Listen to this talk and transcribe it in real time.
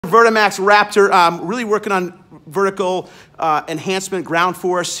Vertimax Raptor, really working on vertical enhancement, ground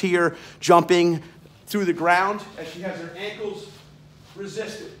force here, jumping through the ground as she has her ankles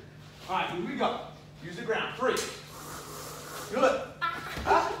resisted. All right, here we go. Use the ground. 3. Good.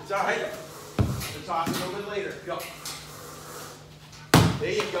 It's all right. We'll talk a little bit later. Go.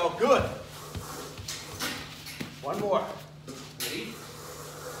 There you go. Good. One more. Ready?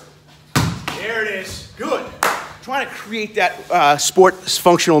 There it is. Good. Trying to create that sports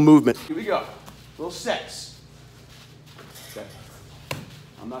functional movement. Here we go. Little sets. Okay.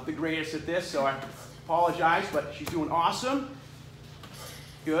 I'm not the greatest at this, so I apologize, but she's doing awesome.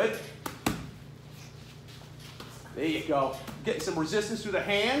 Good. There you go. Getting some resistance through the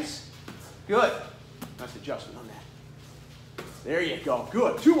hands. Good. Nice adjustment on that. There you go.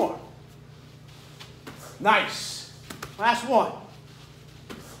 Good. 2 more. Nice. Last one.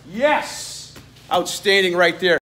 Yes. Outstanding right there.